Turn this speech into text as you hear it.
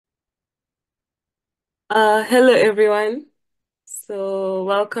Hello everyone. So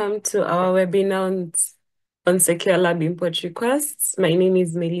welcome to our webinar on SecureLab import requests. My name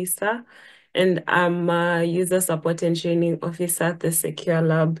is Melissa and I'm a user support and training officer at the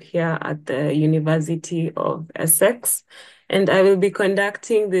SecureLab here at the University of Essex. And I will be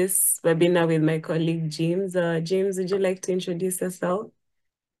conducting this webinar with my colleague James. James, would you like to introduce yourself?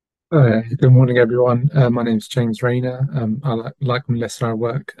 Good morning, everyone. My name is James Rayner. Like Melissa, I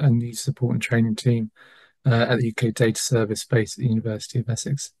work in the support and training team at the UK Data Service based at the University of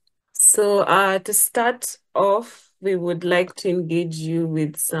Essex. So to start off, we would like to engage you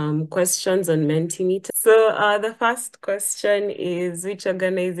with some questions on Mentimeter. So the first question is which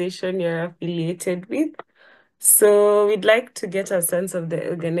organization you're affiliated with. So we'd like to get a sense of the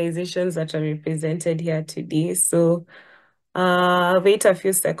organizations that are represented here today. So wait a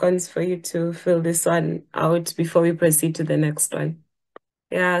few seconds for you to fill this one out before we proceed to the next one.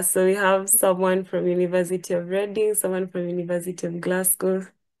 Yeah, so we have someone from University of Reading, someone from University of Glasgow,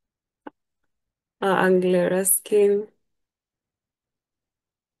 Anglia Ruskin,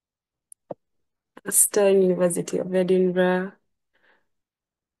 Aston University of Edinburgh.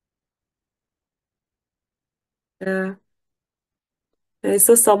 Yeah. I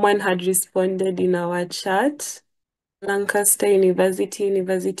saw someone had responded in our chat. Lancaster University,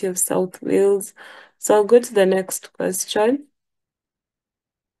 University of South Wales. So I'll go to the next question.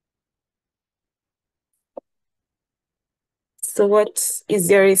 So what is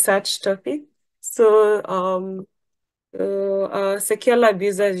your research topic? So secure lab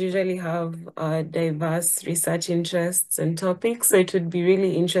users usually have diverse research interests and topics, so it would be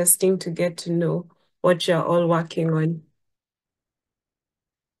really interesting to get to know what you're all working on.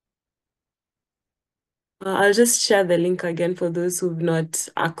 I'll just share the link again for those who've not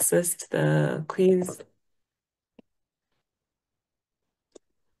accessed the quiz.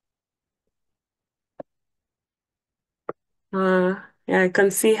 Yeah, I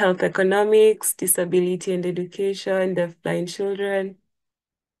can see health economics, disability and education, deaf-blind children,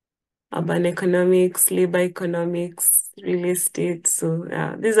 urban economics, labor economics, real estate. So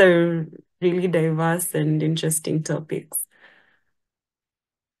yeah, these are really diverse and interesting topics.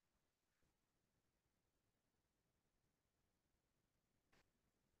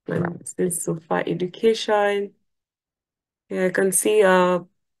 And this is so far education. Yeah, I can see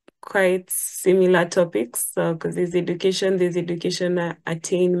quite similar topics because there's education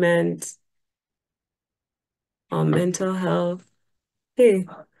attainment, mental health. Okay,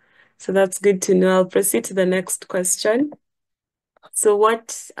 so that's good to know. I'll proceed to the next question. So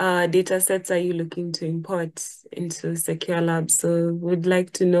what data sets are you looking to import into SecureLab? So we'd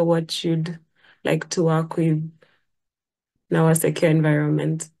like to know what you'd like to work with in our secure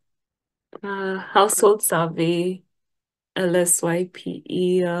environment. Household survey,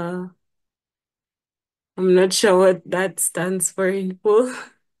 LSYPE. I'm not sure what that stands for in full.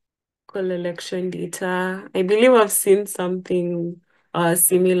 Call election data. I believe I've seen something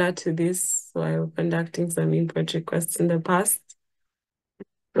similar to this. So I was conducting some input requests in the past.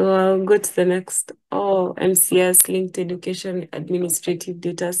 So I'll go to the next. Oh, MCS linked education administrative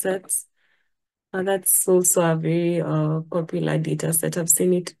data sets. That's also a very popular data set. I've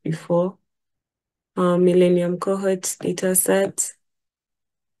seen it before. Millennium cohort data set.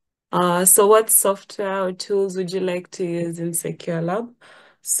 So what software or tools would you like to use in SecureLab?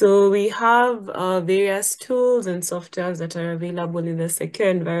 So we have various tools and softwares that are available in the secure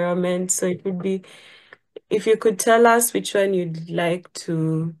environment. So it would be, if you could tell us which one you'd like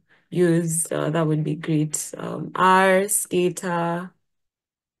to use, that would be great. R, Stata.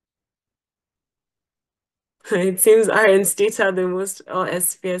 It seems R and Stata are the most, or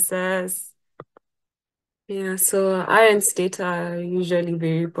SPSS. Yeah, so iron state are usually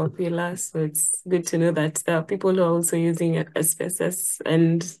very popular, so it's good to know that there are people who are also using SPSS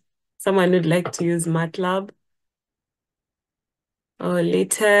and someone would like to use MATLAB or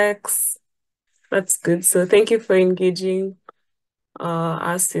latex. That's good. So thank you for engaging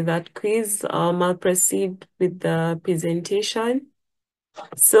us with that quiz. I'll proceed with the presentation.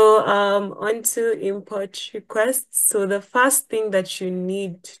 So on to import requests. So the first thing that you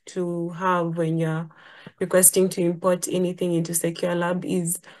need to have when you're requesting to import anything into SecureLab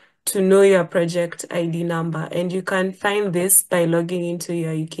is to know your project ID number. And you can find this by logging into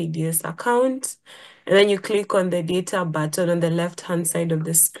your UKDS account. And then you click on the data button on the left-hand side of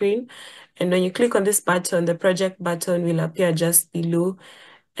the screen. And when you click on this button, the project button will appear just below.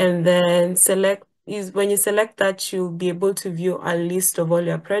 And then when you select that, you'll be able to view a list of all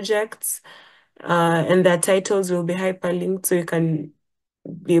your projects, and their titles will be hyperlinked, so you can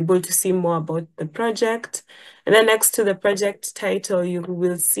be able to see more about the project. And then next to the project title, you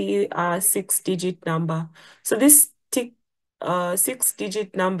will see a 6-digit number. So this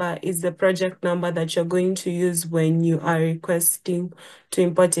 6-digit number is the project number that you're going to use when you are requesting to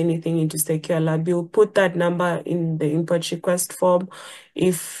import anything into SecureLab. You'll put that number in the import request form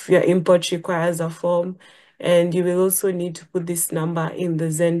if your import requires a form, and you will also need to put this number in the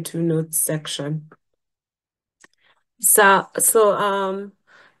Zen2 notes section. So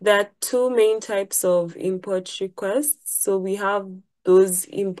there are two main types of import requests. So we have those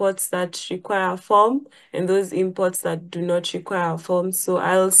imports that require a form and those imports that do not require a form. So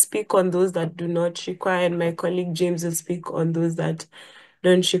I'll speak on those that do not require, and my colleague James will speak on those that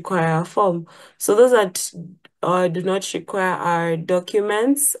don't require a form. So those that do not require are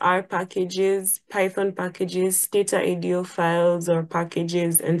documents, R packages, Python packages, data ADO files or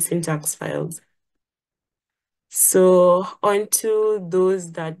packages, and syntax files. So onto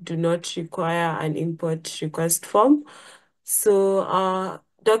those that do not require an import request form. So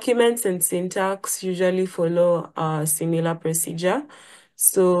documents and syntax usually follow a similar procedure.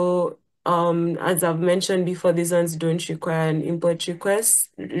 So as I've mentioned before, these ones don't require an import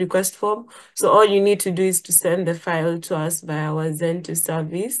request form. So all you need to do is to send the file to us via our Zen2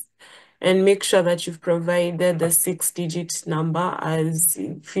 service, and make sure that you've provided the 6-digit number, as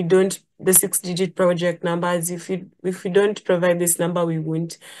if you don't, the 6-digit project number, as if you don't provide this number, we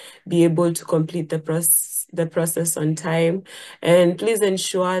won't be able to complete the process on time. And please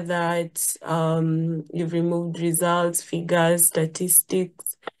ensure that you've removed results, figures,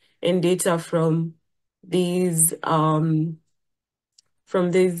 statistics, and data from these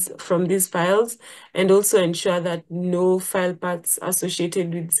from these files, and also ensure that no file paths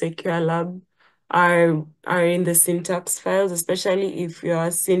associated with SecureLab are in the syntax files, especially if your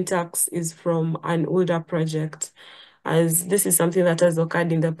syntax is from an older project, as this is something that has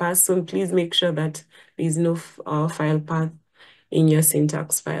occurred in the past. So please make sure that there is no file path in your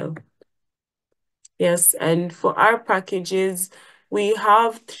syntax file. Yes, and for our packages, we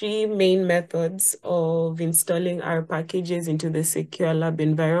have 3 main methods of installing our packages into the SecureLab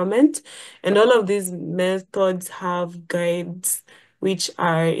environment. And all of these methods have guides, which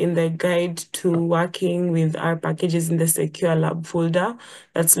are in the guide to working with our packages in the SecureLab folder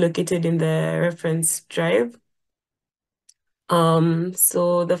that's located in the reference drive.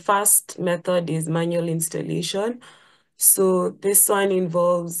 So the first method is manual installation. So this one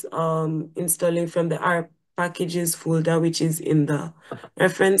involves installing from the R packages folder, which is in the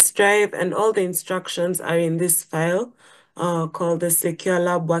reference drive, and all the instructions are in this file called the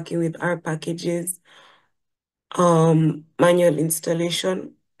SecureLab Working with R Packages manual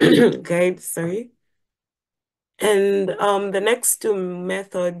installation guide, sorry. And the next 2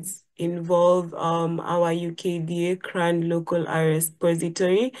 methods involve our UKDA CRAN local R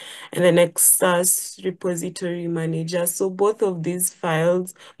repository and the Nexus repository manager. So both of these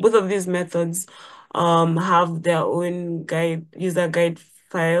methods have their own user guide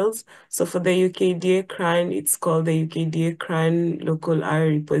files. So for the UKDA CRAN, it's called the UKDA CRAN local R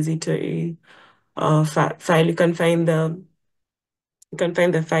repository file. You can find the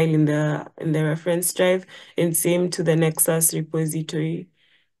file in the reference drive, and same to the Nexus repository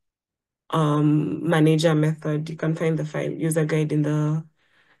manager method. You can find the file user guide in the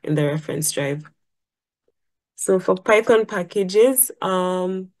reference drive. So for Python packages,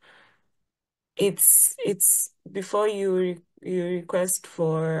 it's before you request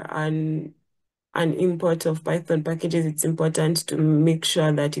for an import of Python packages, it's important to make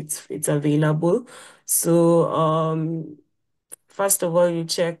sure that it's available. So first of all, you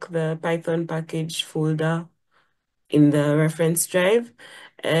check the Python package folder in the reference drive.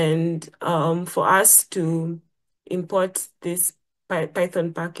 And for us to import this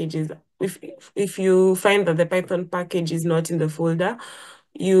Python packages, if you find that the Python package is not in the folder,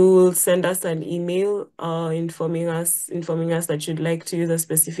 you will send us an email informing us that you'd like to use a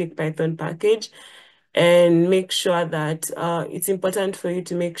specific Python package, and make sure that it's important for you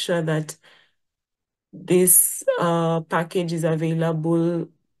to make sure that this package is available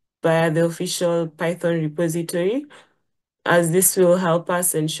via the official Python repository, as this will help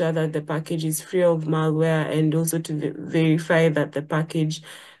us ensure that the package is free of malware, and also to verify that the package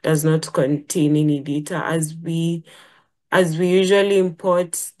does not contain any data, as we usually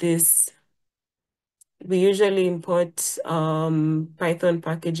import Python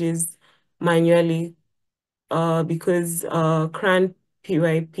packages manually because CRAN,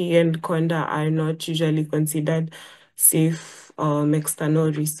 PYP, and Conda are not usually considered safe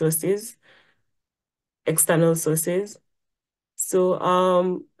external sources.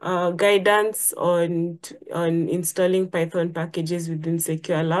 So guidance on installing Python packages within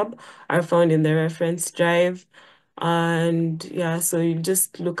SecureLab are found in the reference drive. And yeah, so you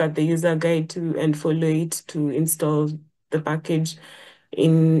just look at the user guide and follow it to install the package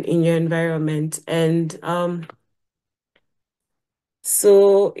in your environment. And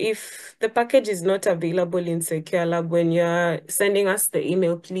so if the package is not available in SecureLab, when you're sending us the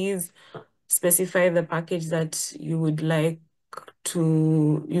email, please specify the package that you would like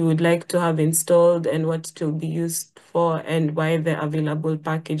to have installed and what it will be used for, and why the available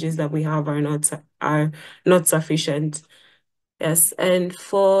packages that we have are not sufficient. Yes, and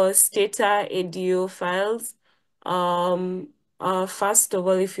for Stata ADO files, um, first of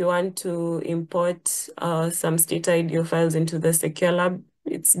all, if you want to import some Stata ADO files into the SecureLab,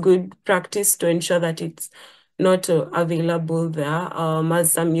 it's good practice to ensure that it's not available there,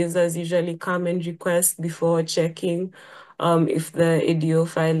 as some users usually come and request before checking if the ADO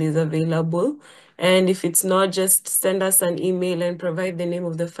file is available. And if it's not, just send us an email and provide the name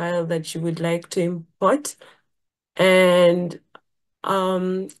of the file that you would like to import. And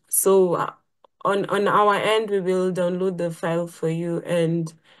so on our end, we will download the file for you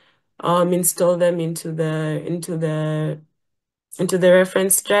and install them into the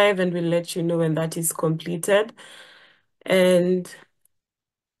reference drive, and we'll let you know when that is completed. And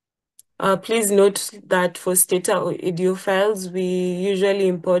please note that for Stata or ADO files, we usually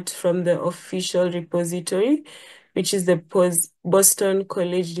import from the official repository, which is the Boston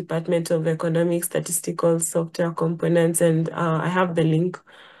College Department of Economics Statistical Software Components. And I have the link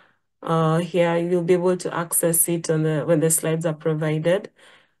here. You'll be able to access it when the slides are provided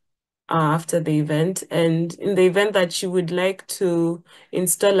after the event. And in the event that you would like to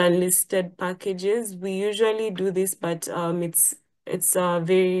install unlisted packages, we usually do this, but it's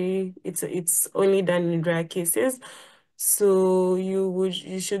only done in rare cases. So you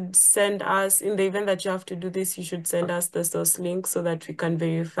should send us, in the event that you have to do this, you should send us the source link so that we can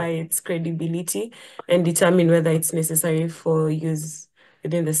verify its credibility and determine whether it's necessary for use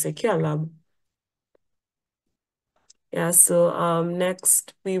within the SecureLab. Yeah, so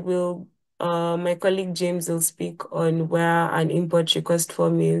next my colleague James will speak on where an import request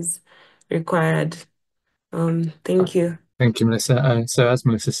form is required. Thank you. Thank you, Melissa. So as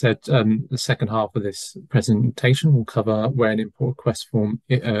Melissa said, the second half of this presentation will cover where an import request form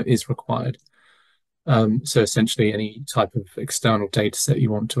is required. So essentially any type of external data set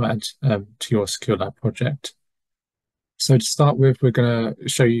you want to add to your SecureLab project. So to start with, we're going to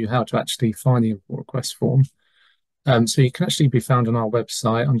show you how to actually find the import request form. So you can actually be found on our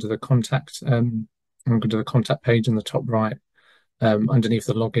website under the contact page in the top right, underneath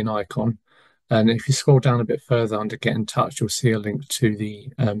the login icon. And if you scroll down a bit further under Get in Touch, you'll see a link to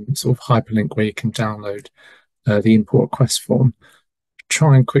the sort of hyperlink where you can download the import request form.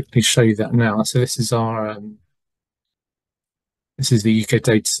 Try and quickly show you that now. So this is the UK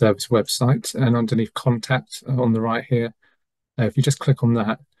Data Service website, and underneath Contact on the right here, if you just click on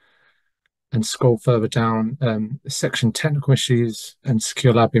that and scroll further down, section Technical Issues and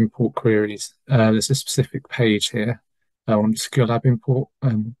SecureLab Import Queries, there's a specific page here on SecureLab imports.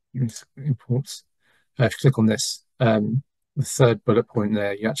 If you click on this, the third bullet point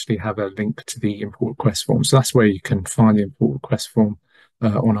there, you actually have a link to the import request form. So that's where you can find the import request form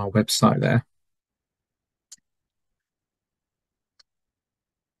on our website there.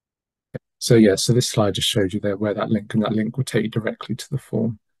 So yeah, so this slide just showed you there where that link, and that link will take you directly to the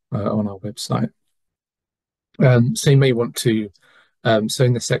form on our website. So you may want to, so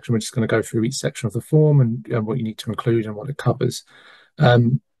in this section, we're just going to go through each section of the form and what you need to include and what it covers.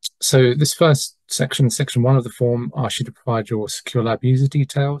 So this first section, section 1 of the form, asks you to provide your SecureLab user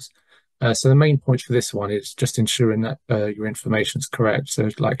details. So the main point for this one is just ensuring that your information is correct. So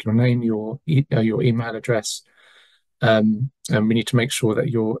like your name, your email address, and we need to make sure that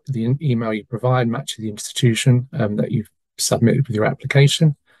the email you provide matches the institution that you've submitted with your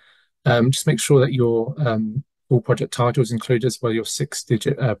application. Just make sure that your all project titles included, as well your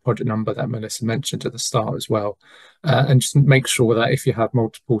 6-digit project number that Melissa mentioned at the start as well. And just make sure that if you have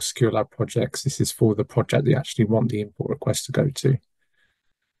multiple SecureLab projects, this is for the project that you actually want the import request to go to.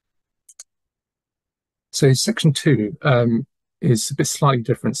 So section 2 is a bit slightly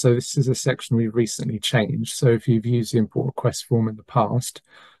different. So this is a section we've recently changed. So if you've used the import request form in the past,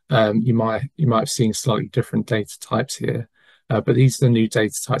 you might have seen slightly different data types here. But these are the new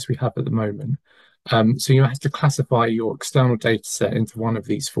data types we have at the moment. So you have to classify your external data set into one of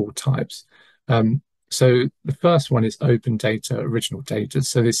these 4 types. So the first one is open data, original data.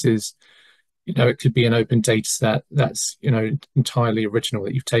 So this is, it could be an open data set that's, entirely original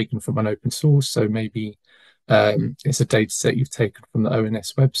that you've taken from an open source. So maybe It's a data set you've taken from the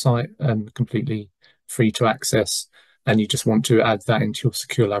ONS website, completely free to access, and you just want to add that into your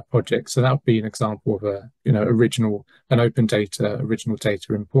SecureLab project. So that would be an example of an open data, original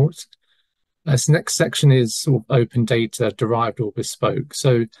data import. This next section is sort of open data derived or bespoke.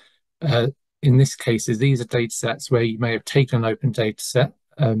 So in this case, these are data sets where you may have taken an open data set,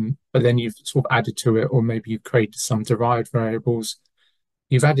 but then you've sort of added to it, or maybe you've created some derived variables.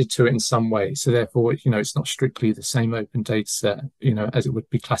 You've added to it in some way. So therefore, it's not strictly the same open data set, as it would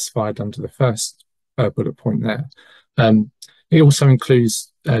be classified under the first bullet point there. It also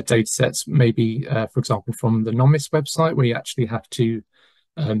includes data sets, maybe, for example, from the NOMIS website, where you actually have to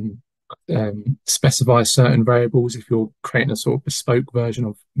specify certain variables if you're creating a sort of bespoke version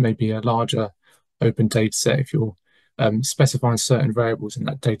of maybe a larger open data set. If you're specifying certain variables in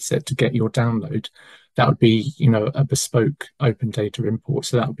that data set to get your download, that would be, a bespoke open data import.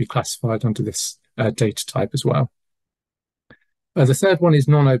 So that would be classified under this data type as well. The third one is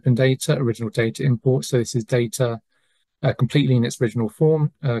non-open data, original data import. So this is data completely in its original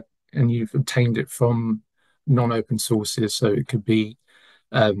form, and you've obtained it from non-open sources. So it could be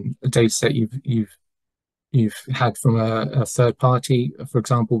a data set you've had from a third party, for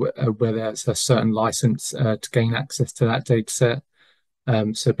example, where there's a certain license to gain access to that data set.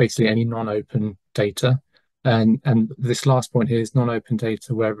 So basically any non-open data. And this last point here is non-open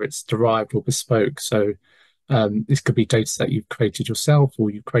data, whether it's derived or bespoke. So this could be data that you've created yourself or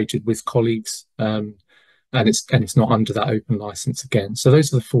you've created with colleagues, and it's not under that open license again. So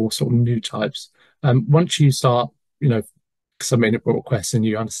those are the four sort of new types. Once you start, submitting a pull request and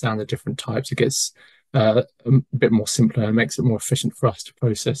you understand the different types, it gets a bit more simpler and makes it more efficient for us to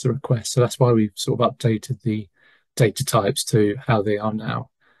process the request. So that's why we've sort of updated the data types to how they are now.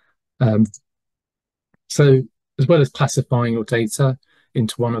 So as well as classifying your data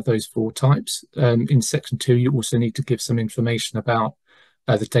into one of those four types, in section 2, you also need to give some information about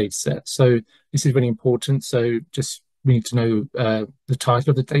the data set. So this is really important. So we need to know the title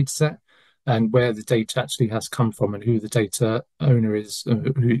of the data set and where the data actually has come from and who the data owner is,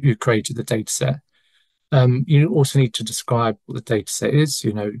 who created the data set. You also need to describe what the data set is,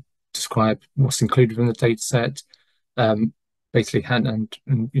 describe what's included in the data set, basically and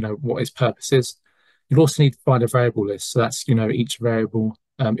what its purpose is. You'll also need to provide a variable list. So that's, each variable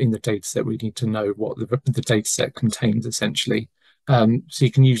in the data set, we need to know what the data set contains essentially. So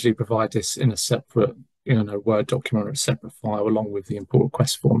you can usually provide this in a separate, Word document or a separate file along with the import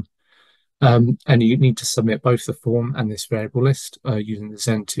request form. And you need to submit both the form and this variable list using the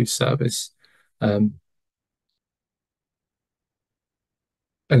Zen2 service. And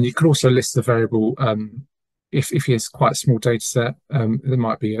you can also list the variable if it's quite a small data set, there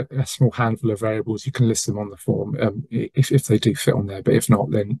might be a small handful of variables. You can list them on the form if they do fit on there. But if not,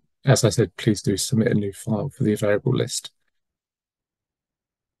 then, as I said, please do submit a new file for the variable list.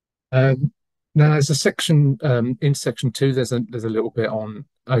 Now, there's a section in section 2. There's a little bit on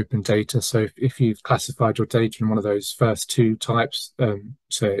open data. So if you've classified your data in one of those first two types,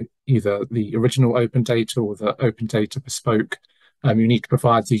 so either the original open data or the open data bespoke, you need to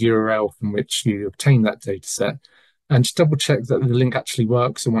provide the URL from which you obtain that data set, and just double check that the link actually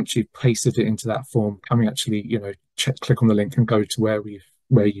works. And once you've pasted it into that form, can we actually, click on the link and go to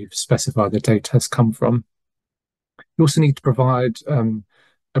where you've specified the data has come from. You also need to provide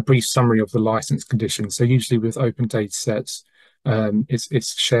a brief summary of the license conditions. So usually with open data sets,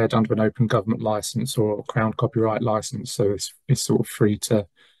 it's shared under an open government license or Crown copyright license. So it's sort of free to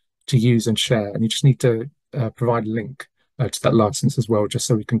use and share. And you just need to provide a link to that license as well, just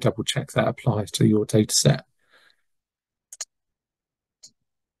so we can double check that applies to your data set.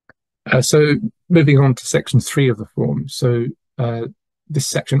 So moving on to section 3 of the form. So this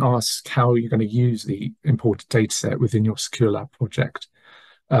section asks how you're going to use the imported data set within your SecureLab project.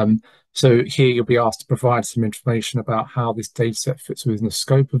 So here you'll be asked to provide some information about how this data set fits within the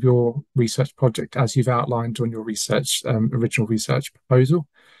scope of your research project as you've outlined on your original research proposal,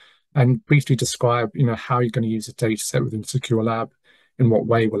 and briefly describe, how you're going to use the data set within SecureLab. In what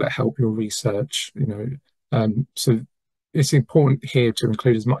way will it help your research? So it's important here to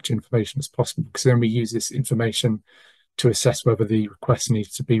include as much information as possible, because then we use this information to assess whether the request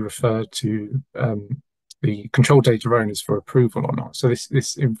needs to be referred to the control data owners for approval or not. So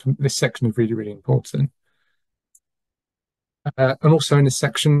this section is really, really important. And also in this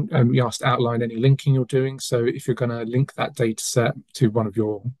section, we asked to outline any linking you're doing. So if you're going to link that data set to one of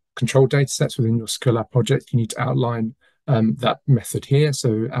your control data sets within your SecureLab project, you need to outline that method here.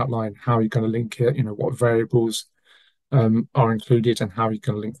 So outline how you're going to link it, what variables are included and how you're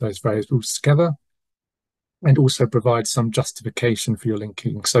going to link those variables together. And also provide some justification for your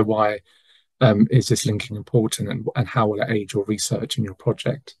linking. So why is this linking important, and how will it aid your research in your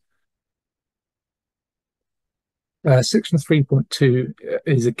project? Section 3.2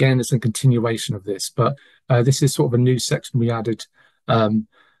 is again is a continuation of this, but this is sort of a new section we added. Um,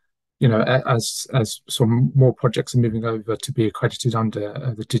 as some more projects are moving over to be accredited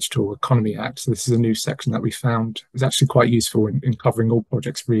under the Digital Economy Act. So this is a new section that we found is actually quite useful in covering all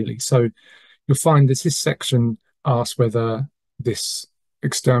projects really. So you'll find this section asks whether this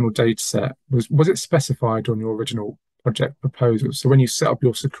external data set was it specified on your original project proposal. So when you set up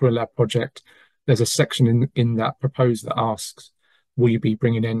your SecureLab project, there's a section in that proposal that asks, will you be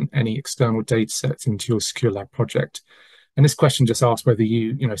bringing in any external data sets into your SecureLab project? And this question just asks whether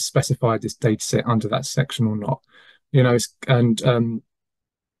you specified this data set under that section or not. And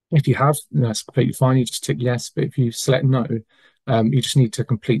if you have, that's completely fine. You just tick yes. But if you select no, you just need to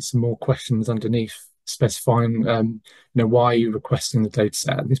complete some more questions underneath, specifying, why are you requesting the data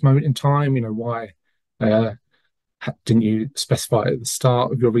set at this moment in time? Why didn't you specify it at the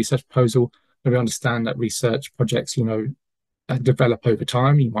start of your research proposal? We understand that research projects, develop over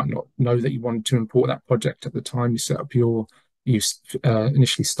time. You might not know that you wanted to import that project at the time you set up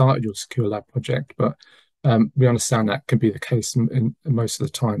initially started your SecureLab project, but we understand that can be the case in most of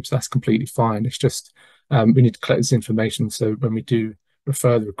the time. So that's completely fine. It's just we need to collect this information so when we do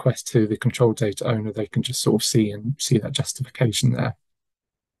refer the request to the control data owner, they can just sort of see that justification there.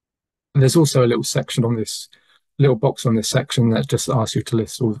 And there's also a little section on this, little box on this section that just asks you to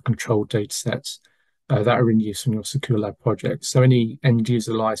list all the control data sets that are in use on your SecureLab project. So any end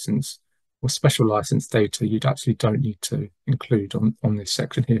user license or special license data you actually don't need to include on this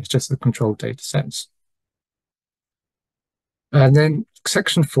section here. It's just the control data sets. And then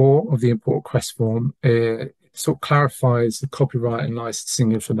section 4 of the import request form sort of clarifies the copyright and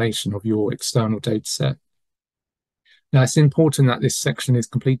licensing information of your external data set. Now, it's important that this section is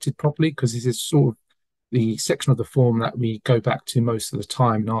completed properly because this is sort of the section of the form that we go back to most of the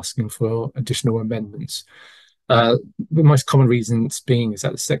time and asking for additional amendments. The most common reasons being is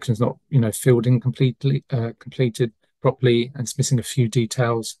that the section is not, filled in completely, completed properly, and it's missing a few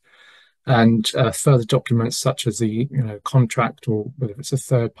details. And further documents such as the, contract, or whether it's a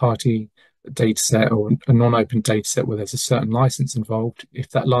third-party data set or a non-open data set where there's a certain license involved, if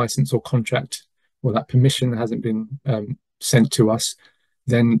that license or contract or that permission hasn't been sent to us,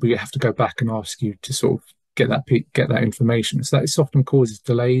 then we have to go back and ask you to sort of get that information. So that often causes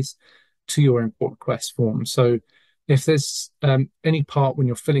delays to your import request form. So if there's any part when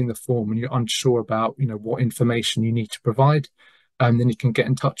you're filling the form and you're unsure about what information you need to provide, then you can get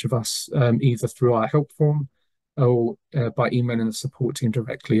in touch with us either through our help form or by emailing the support team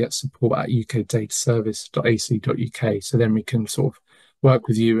directly at support@ukdataservice.ac.uk. So then we can sort of work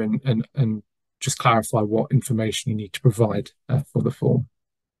with you and just clarify what information you need to provide for the form.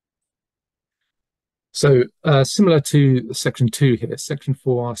 So similar to section 2 here, section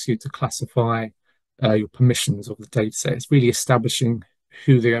 4 asks you to classify your permissions of the data set. It's really establishing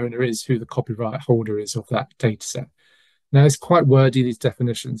who the owner is, who the copyright holder is of that data set. Now, it's quite wordy, these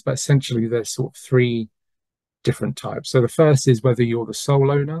definitions, but essentially there's sort of 3 different types. So the first is whether you're the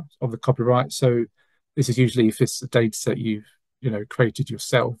sole owner of the copyright. So this is usually if it's a data set you've created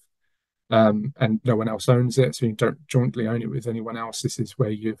yourself, and no one else owns it, so you don't jointly own it with anyone else. This is where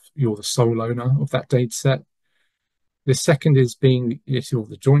you're the sole owner of that data set. The second is being if you're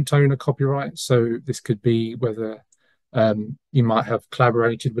the joint owner copyright. So this could be whether you might have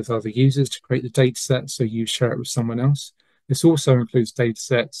collaborated with other users to create the data set, so you share it with someone else. This also includes data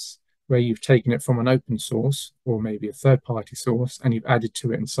sets where you've taken it from an open source or maybe a third-party source and you've added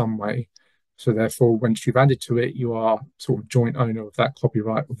to it in some way. So therefore, once you've added to it, you are sort of joint owner of that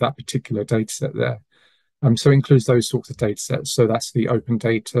copyright of that particular data set there. So it includes those sorts of data sets. So that's the open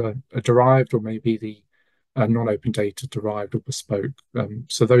data derived, or maybe the non-open data derived or bespoke.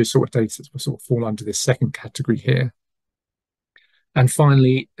 So those sort of data sets will sort of fall under this second category here. And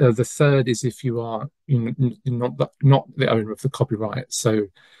finally, the third is if you are not the owner of the copyright. So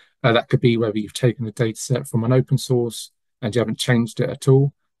that could be whether you've taken a data set from an open source and you haven't changed it at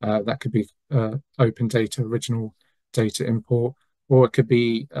all. That could be open data, original data import, or it could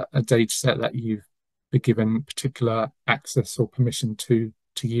be a data set that you've been given particular access or permission to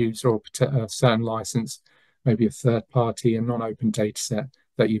use, or a certain license, maybe a third party and non-open data set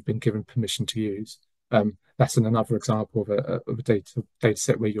that you've been given permission to use. That's another example of a data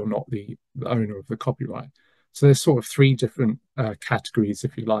set where you're not the owner of the copyright. So there's sort of 3 different categories,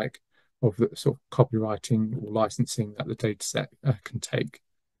 if you like, of the sort of copywriting or licensing that the data set can take.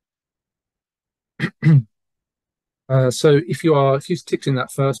 So if you've ticked in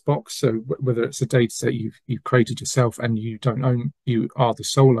that first box, so whether it's a data set you've created yourself and you don't own, you are the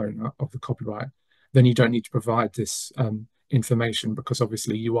sole owner of the copyright, then you don't need to provide this information because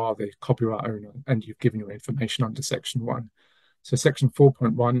obviously you are the copyright owner and you've given your information under Section 1. So Section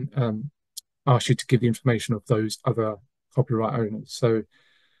 4.1 asks you to give the information of those other copyright owners. So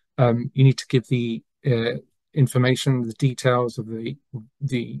you need to give the information, the details of the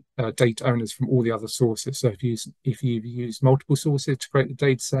data owners from all the other sources. So if you've used multiple sources to create the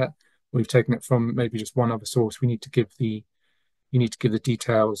data set, or you've taken it from maybe just one other source, you need to give the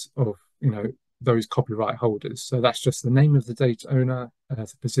details of those copyright holders. So that's just the name of the data owner, the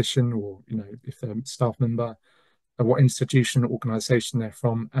position, or if they're a staff member, what institution or organization they're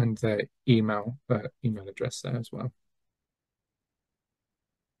from, and their email address there as well.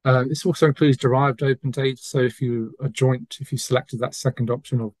 This also includes derived open data. So if you selected that second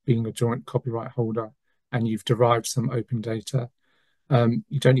option of being a joint copyright holder and you've derived some open data,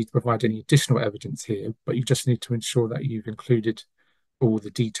 you don't need to provide any additional evidence here, but you just need to ensure that you've included all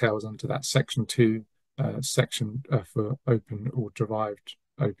the details under that Section 2 section for open or derived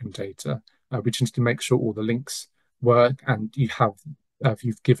open data, which is to make sure all the links work and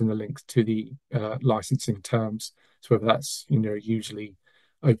you've given the links to the licensing terms. So whether that's usually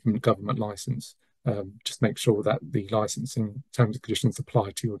open government license, just make sure that the licensing terms and conditions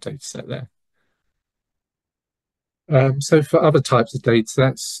apply to your data set there. So for other types of data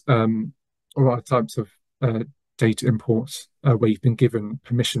sets or other types of data imports where you've been given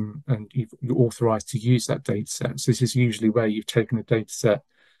permission and you're authorized to use that data set. So this is usually where you've taken a data set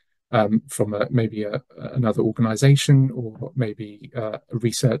from maybe another organization or maybe a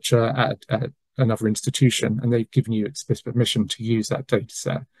researcher at another institution, and they've given you explicit permission to use that data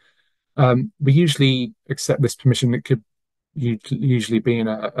set. We usually accept this permission. It could usually be in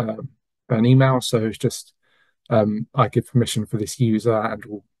an email. So it's just I give permission for this user and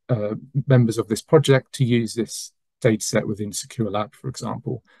all members of this project to use this data set within SecureLab, for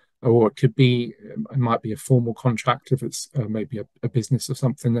example. Or it might be a formal contract. If it's maybe a business or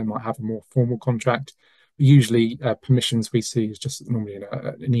something, they might have a more formal contract. Usually permissions we see is just normally in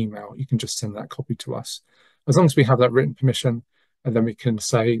an email. You can just send that copy to us. As long as we have that written permission, and then we can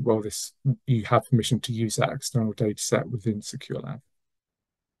say, well, you have permission to use that external data set within SecureLab.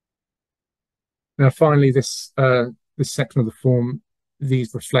 Now, finally, this section of the form,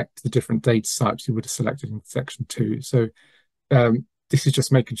 these reflect the different data types you would have selected in Section 2. So this is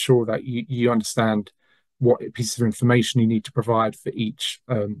just making sure that you understand what pieces of information you need to provide for each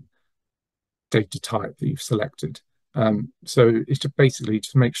data type that you've selected. So it's basically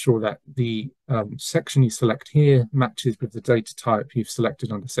to make sure that the section you select here matches with the data type you've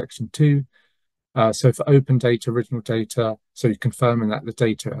selected under Section 2. So for open data, original data, so you're confirming that the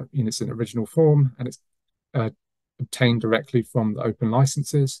data in its original form and it's obtained directly from the open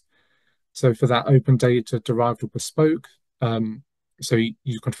licenses. So for that open data, derived or bespoke, so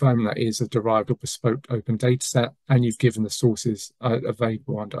you confirm that is a derived or bespoke open data set, and you've given the sources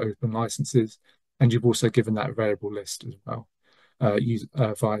available under open licenses, and you've also given that variable list as well via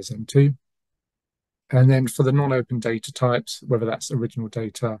Zen2. And then for the non-open data types, whether that's original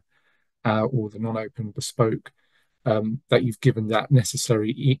data or the non-open bespoke, that you've given that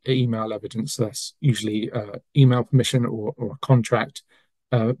necessary email evidence. So that's usually email permission or a contract,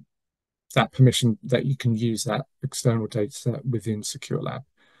 that permission that you can use that external data set within SecureLab.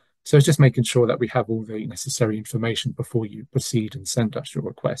 So it's just making sure that we have all the necessary information before you proceed and send us your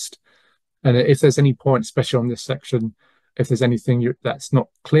request. And if there's any point, especially on this section, if there's anything that's not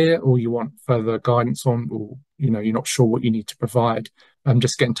clear or you want further guidance on, or you're not sure what you need to provide,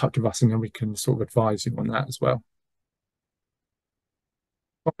 just get in touch with us and then we can sort of advise you on that as well.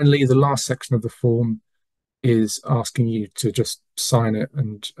 Finally, the last section of the form is asking you to just sign it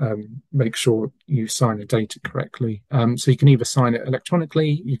and make sure you sign the data correctly. So you can either sign it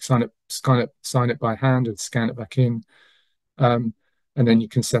electronically, you can sign it by hand and scan it back in, and then you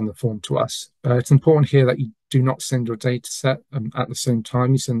can send the form to us. It's important here that you do not send your data set at the same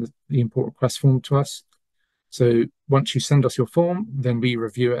time you send the import request form to us. So once you send us your form, then we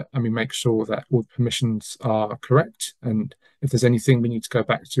review it and we make sure that all the permissions are correct. And if there's anything we need to go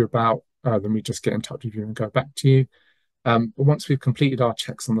back to you about, then we just get in touch with you and go back to you. But once we've completed our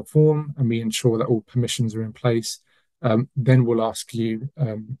checks on the form and we ensure that all permissions are in place, then we'll ask you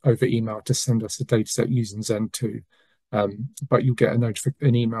over email to send us a data set using Zen2. But you'll get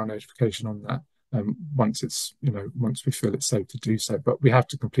an email notification on that once we feel it's safe to do so. But we have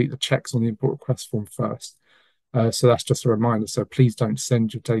to complete the checks on the import request form first. So that's just a reminder. So please don't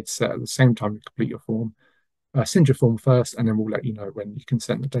send your data set at the same time you complete your form. Send your form first, and then we'll let you know when you can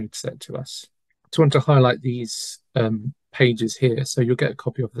send the data set to us. just want to highlight these pages here. So you'll get a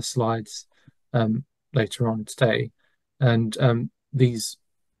copy of the slides later on today. And these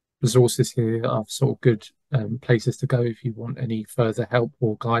resources here are sort of good places to go if you want any further help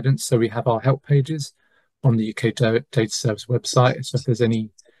or guidance. So we have our help pages on the UK Data Service website. So if there's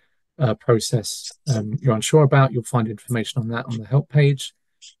any process you're unsure about, you'll find information on that on the help page.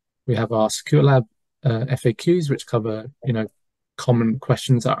 We have our SecureLab FAQs, which cover, common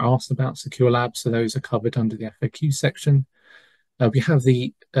questions that are asked about SecureLab. So those are covered under the FAQ section. We have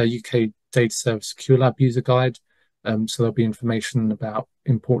the UK Data Service SecureLab user guide. So there'll be information about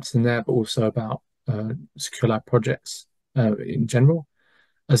imports in there, but also about SecureLab projects in general,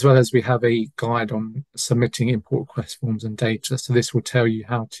 as well as we have a guide on submitting import request forms and data. So this will tell you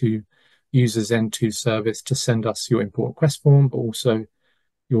how to use a Zen2 service to send us your import request form, but also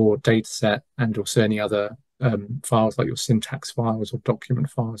your data set and also any other files like your syntax files or document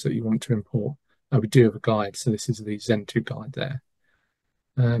files that you want to import. We do have a guide, so this is the Zen2 guide there.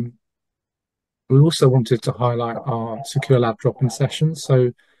 We also wanted to highlight our SecureLab drop-in sessions.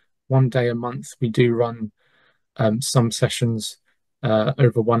 So one day a month, we do run some sessions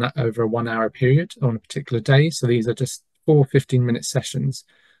over a 1 hour period on a particular day. So these are just 4 15-minute sessions.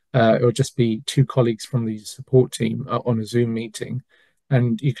 It will just be 2 colleagues from the support team on a Zoom meeting.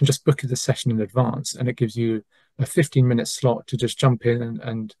 And you can just book the session in advance, and it gives you a 15-minute slot to just jump in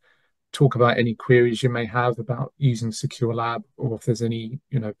and talk about any queries you may have about using SecureLab, or if there's any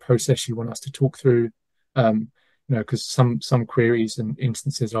process you want us to talk through. Because some queries and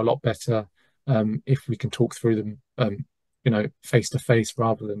instances are a lot better if we can talk through them face to face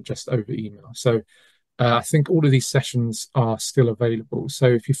rather than just over email. So I think all of these sessions are still available. So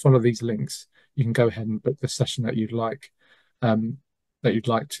if you follow these links, you can go ahead and book the session that you'd like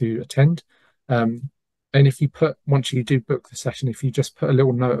to attend. And if you once you do book the session, if you just put a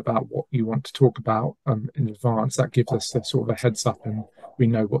little note about what you want to talk about in advance, that gives us a sort of a heads up and we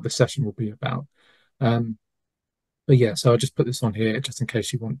know what the session will be about. But yeah, so I'll just put this on here just in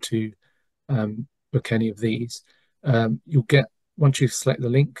case you want to book any of these. Once you select the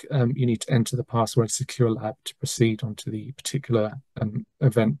link, you need to enter the password SecureLab to proceed onto the particular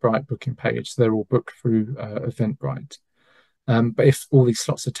Eventbrite booking page. So they're all booked through Eventbrite. But if all these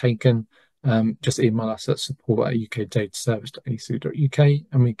slots are taken, just email us at support@ukdataservice.ac.uk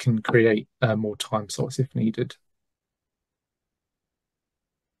and we can create more time slots if needed.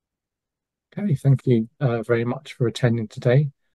 Okay, thank you very much for attending today.